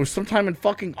even know. It was sometime in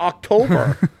fucking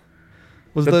October.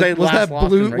 Was That they was last that lost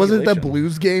blue? in Was it the regulation.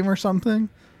 Blues game or something?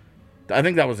 I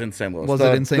think that was in St. Louis. Was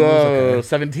it in St. Louis? The Okay.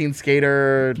 17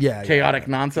 skater Yeah, chaotic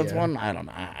nonsense yeah. one? I don't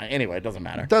know. Anyway, it doesn't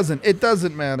matter. It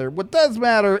doesn't matter. What does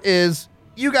matter is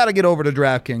you got to get over to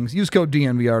DraftKings. Use code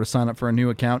DNVR to sign up for a new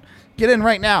account. Get in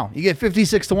right now. You get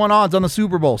 56-1 odds on the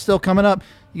Super Bowl. Still coming up.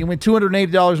 You can win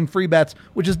 $280 in free bets,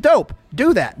 which is dope.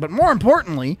 Do that. But more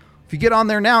importantly, if you get on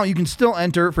there now, you can still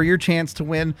enter for your chance to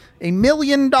win $1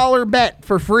 million bet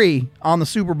for free on the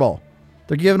Super Bowl.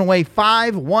 They're giving away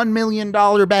 5 $1 million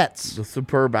bets. The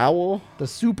Superb Owl? The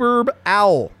Superb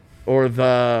Owl. Or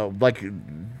the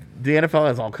NFL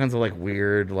has all kinds of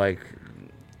weird,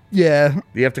 Yeah.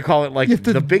 you have to call it You have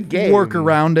to the big game. work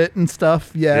around it and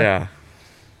stuff. Yeah.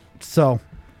 So,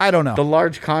 I don't know. The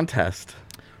large contest.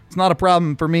 It's not a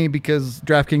problem for me because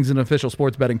DraftKings is an official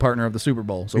sports betting partner of the Super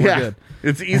Bowl, so we're good.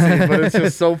 It's easy, but it's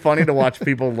just so funny to watch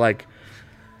people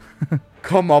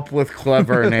come up with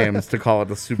clever names to call it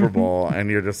the Super Bowl,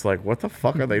 and you're just like, what the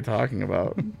fuck are they talking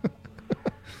about?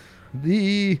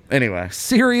 The Anyway,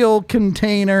 cereal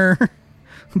container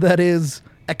that is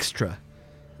extra.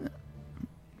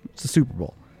 It's the Super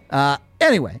Bowl.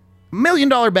 Anyway, $1 million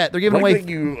bet. They're giving like away. that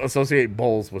you associate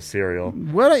bowls with cereal.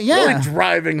 What? You're Yeah.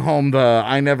 driving home the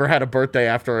I never had a birthday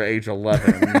after age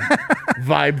 11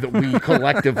 vibe that we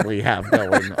collectively have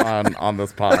going on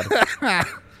this pod.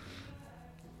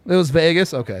 It was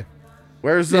Vegas. Okay.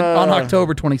 Where's On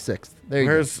October 26th. There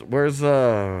you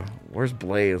where's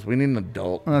Blaze? We need an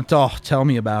adult. go. Tell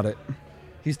me about it.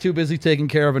 He's too busy taking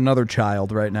care of another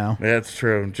child right now. Yeah, it's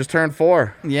true. Just turned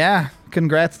 4. Yeah.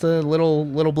 Congrats to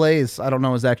little Blaze. I don't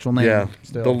know his actual name. Yeah,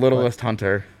 still, the littlest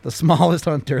hunter. the smallest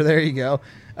hunter. There you go.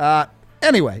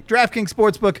 Anyway, DraftKings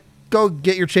Sportsbook. Go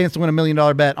get your chance to win $1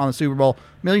 million bet on the Super Bowl.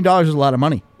 $1 million is a lot of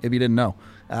money if you didn't know.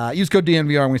 Use code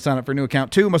DNVR when you sign up for a new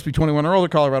account, too. Must be 21 or older.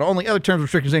 Colorado only. Other terms,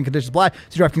 restrictions, and conditions apply.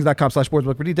 See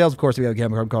DraftKings.com/sportsbook for details. Of course, if you have a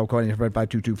gambling call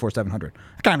 522-4700.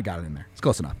 I kind of got it in there. It's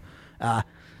close enough.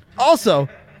 Also,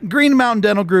 Green Mountain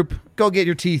Dental Group. Go get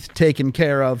your teeth taken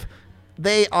care of.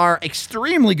 They are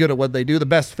extremely good at what they do. The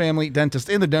best family dentist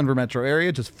in the Denver metro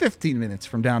area, just 15 minutes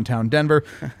from downtown Denver.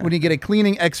 When you get a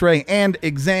cleaning, x-ray, and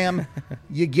exam,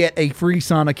 you get a free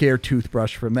Sonicare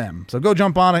toothbrush from them. So go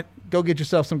jump on it. Go get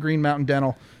yourself some Green Mountain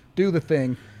Dental. Do the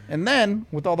thing. And then,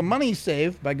 with all the money you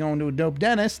save by going to a dope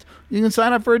dentist, you can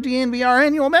sign up for a DNVR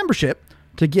annual membership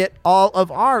to get all of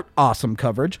our awesome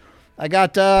coverage. I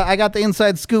got the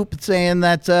inside scoop saying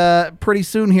that pretty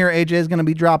soon here, AJ is going to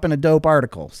be dropping a dope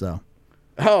article. So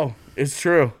Oh, it's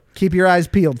true. keep your eyes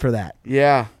peeled for that.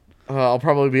 Yeah. I'll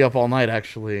probably be up all night,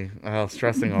 actually,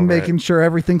 stressing over Making it. sure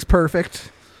everything's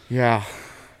perfect. Yeah.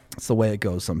 It's the way it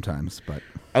goes sometimes, but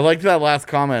I liked that last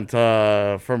comment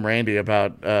from Randy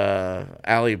about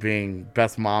Allie being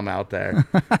best mom out there.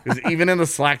 'Cause even in the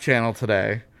Slack channel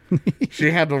today,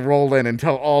 she had to roll in and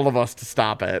tell all of us to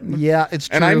stop it. yeah, it's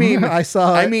true. And I mean, I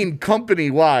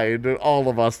company-wide, all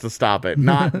of us to stop it,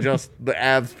 not just the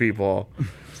Avs people.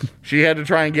 She had to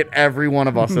try and get every one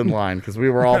of us in line because we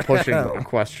were all pushing a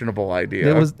questionable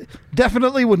idea. It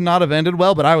definitely would not have ended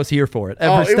well, but I was here for it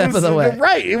every step of the way.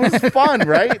 Right. It was fun,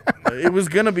 right? It was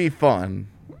going to be fun.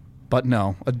 But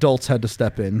no, adults had to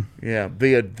step in. Yeah,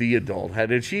 the adult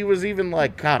had it. She was even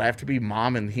like, God, I have to be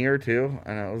mom in here too.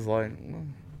 And I was like, well,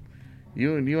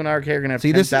 you and RK are going to have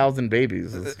 10,000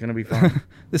 babies. It's going to be fun.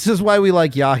 This is why we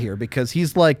like Yahir, because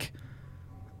he's like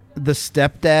the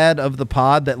stepdad of the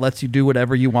pod that lets you do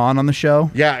whatever you want on the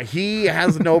show. Yeah, he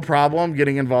has no problem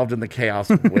getting involved in the chaos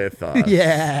with us.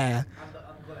 Yeah.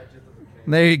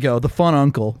 There you go. The fun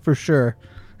uncle, for sure.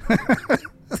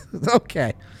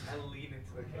 Okay.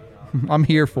 I'm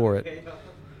here for it.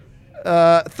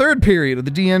 Third period of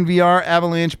the DNVR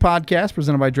Avalanche podcast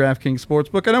presented by DraftKings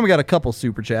Sportsbook. I know we got a couple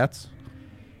super chats.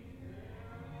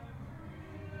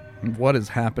 What is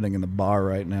happening in the bar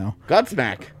right now?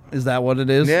 Godsmack. Is that what it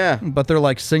is? Yeah. But they're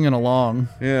like singing along.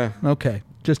 Yeah. Okay.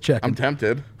 Just checking. I'm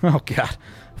tempted. Oh, God.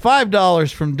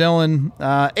 $5 from Dylan.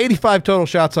 85 total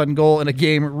shots on goal in a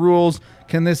game. Rules.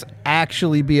 Can this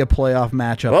actually be a playoff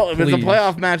matchup? Well, if please? it's a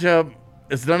playoff matchup,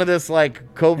 it's none of this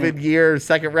like COVID year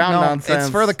second round nonsense.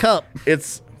 It's for the cup.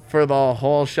 It's for the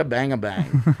whole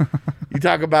shebang-a-bang. You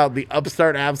talk about the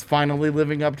upstart Avs finally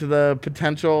living up to the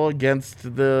potential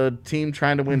against the team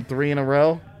trying to win 3 in a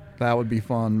row. That would be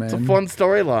fun, man. It's a fun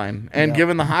storyline. And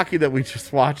given the hockey that we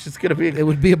just watched, it's going to be... It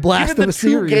would be a blast of a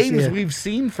series. The 2 games we've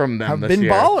seen from them have this been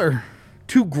year. baller.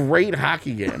 2 great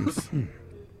hockey games.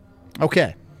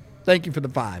 Okay. Thank you for the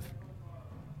 5.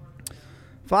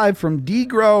 5 from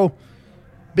D-Grow.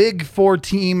 Big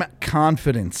 4-team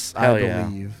confidence, I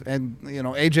believe. Yeah. And,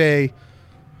 AJ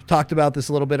talked about this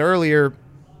a little bit earlier.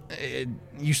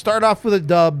 You start off with a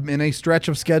dub in a stretch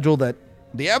of schedule that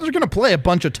the Avs are going to play a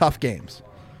bunch of tough games.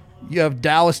 You have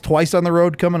Dallas twice on the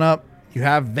road coming up. You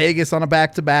have Vegas on a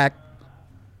back-to-back.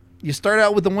 You start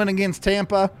out with the win against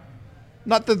Tampa.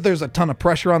 Not that there's a ton of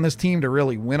pressure on this team to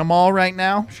really win them all right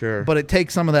now. Sure. But it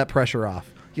takes some of that pressure off.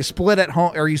 You split at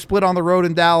home, or you split on the road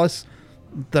in Dallas.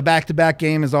 The back-to-back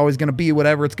game is always going to be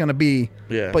whatever it's going to be.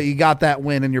 Yeah. But you got that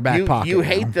win in your back pocket. You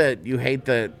hate that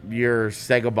your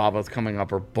Sega Babas coming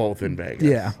up are both in Vegas.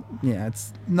 Yeah. Yeah,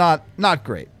 it's not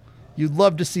great. You'd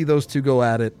love to see those two go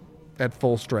at it at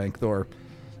full strength, or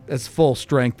as full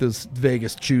strength as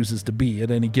Vegas chooses to be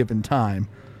at any given time.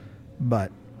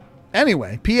 But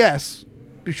anyway, P.S.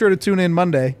 Be sure to tune in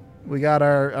Monday. We got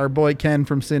our boy Ken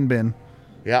from Sinbin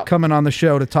coming on the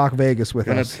show to talk Vegas with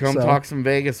us. Come talk some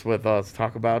Vegas with us.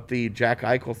 Talk about the Jack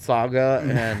Eichel saga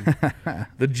and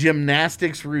the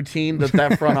gymnastics routine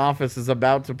that front office is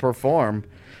about to perform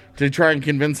to try and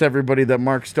convince everybody that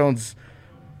Mark Stone's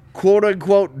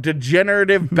quote-unquote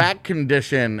degenerative back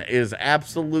condition is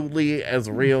absolutely as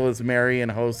real as Marian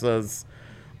Hossa's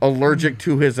allergic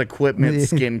to his equipment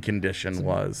skin condition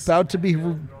was. It's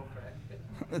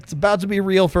about to be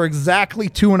real for exactly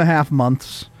 2.5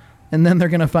 months, and then they're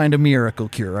going to find a miracle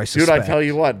cure, I suspect. Dude, I tell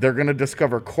you what, they're going to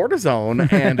discover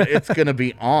cortisone, and it's going to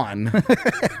be on.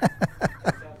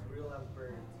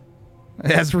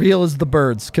 As real as the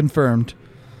birds, confirmed.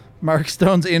 Mark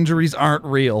Stone's injuries aren't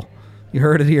real. You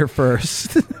heard it here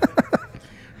first.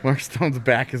 Mark Stone's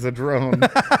back is a drone.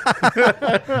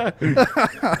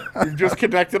 You've just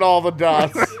connected all the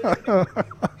dots.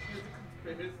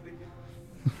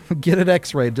 Get it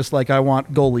x-rayed just like I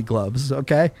want goalie gloves,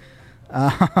 okay?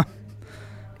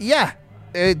 Yeah,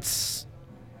 it's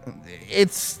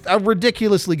a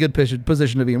ridiculously good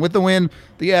position to be in. With the win,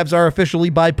 the Avs are officially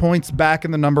by points back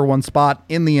in the number 1 spot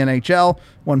in the NHL,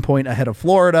 1 point ahead of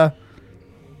Florida.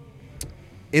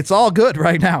 It's all good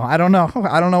right now. I don't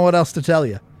know what else to tell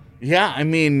you. Yeah, I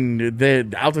mean,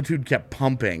 the altitude kept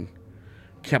pumping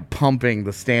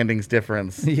the standings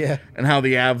difference. Yeah. And how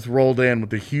the Avs rolled in with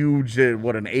the huge, an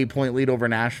 8-point lead over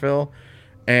Nashville.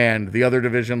 And the other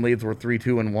division leads were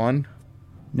 3-2-1.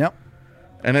 Yep.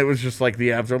 And it was just like the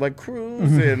Avs are like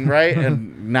cruising, right?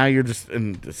 And now you're just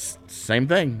in the same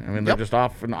thing. I mean, they're just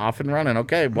off and running.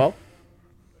 Okay, well.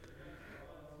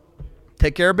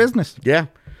 Take care of business. Yeah.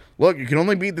 Look, you can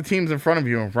only beat the teams in front of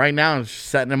you. Right now, it's just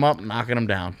setting them up and knocking them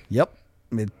down. Yep.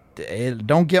 It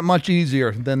don't get much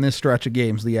easier than this stretch of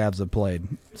games the Avs have played.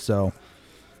 So,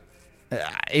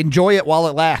 enjoy it while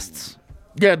it lasts.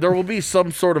 Yeah, there will be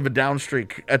some sort of a down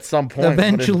streak at some point.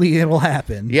 Eventually, it'll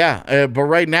happen. Yeah, but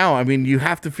right now, I mean, you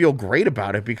have to feel great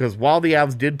about it because while the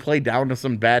Avs did play down to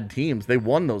some bad teams, they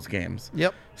won those games.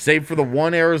 Yep. Save for the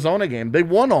one Arizona game. They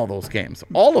won all those games.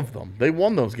 All of them. They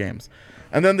won those games.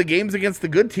 And then the games against the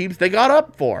good teams, they got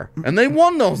up for. And they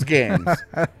won those games.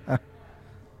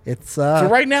 It's So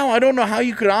right now, I don't know how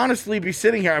you could honestly be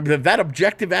sitting here. I mean, that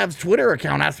Objective Avs Twitter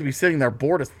account has to be sitting there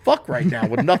bored as fuck right now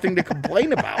with nothing to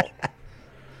complain about.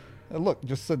 look,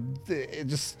 just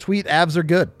tweet Avs are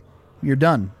good. You're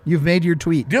done. You've made your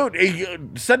tweet.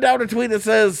 Dude, send out a tweet that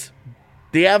says,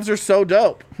 the Avs are so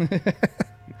dope.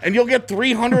 And you'll get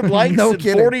 300 likes No and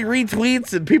kidding. 40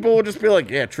 retweets, and people will just be like,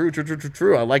 yeah, true.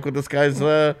 I like what this guy's,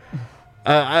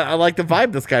 I like the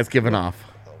vibe this guy's giving off.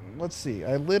 Let's see.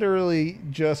 I literally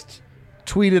just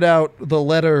tweeted out the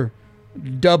letter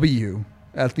W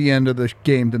at the end of the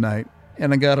game tonight,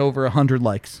 and I got over 100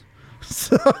 likes.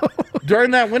 So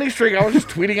During that winning streak, I was just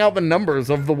tweeting out the numbers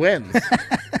of the wins.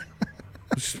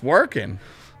 It's just working.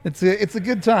 it's a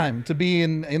good time to be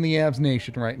in the Avs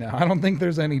Nation right now. I don't think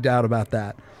there's any doubt about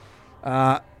that.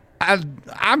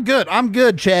 I'm good. I'm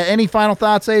good, Chad. Any final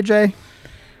thoughts, AJ?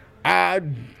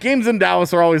 Games in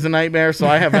Dallas are always a nightmare, so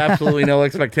I have absolutely no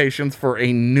expectations for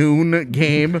a noon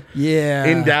game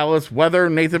in Dallas. Whether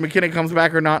Nathan McKinnon comes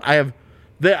back or not,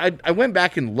 I went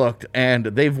back and looked, and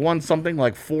they've won something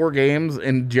like 4 games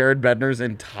in Jared Bednar's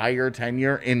entire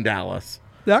tenure in Dallas.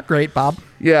 Not great, Bob.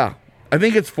 Yeah, I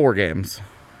think it's 4 games.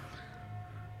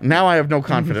 Now I have no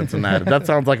confidence in that. That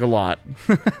sounds like a lot.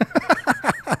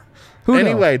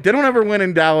 Anyway, they don't ever win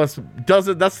in Dallas. Does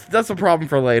it? That's a problem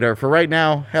for later. For right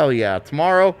now, hell yeah.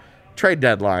 Tomorrow, trade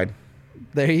deadline.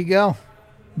 There you go.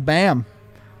 Bam.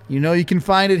 You know you can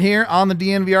find it here on the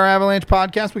DNVR Avalanche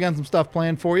podcast. We got some stuff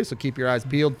planned for you, so keep your eyes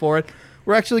peeled for it.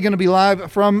 We're actually going to be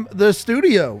live from the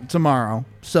studio tomorrow,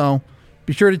 so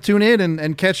be sure to tune in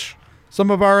and catch some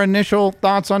of our initial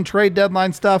thoughts on trade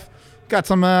deadline stuff. Got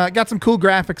some cool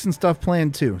graphics and stuff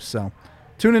planned too, so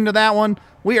tune into that one.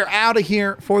 We are out of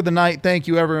here for the night. Thank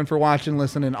you, everyone, for watching,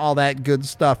 listening, all that good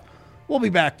stuff. We'll be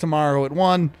back tomorrow at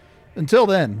 1. Until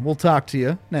then, we'll talk to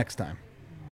you next time.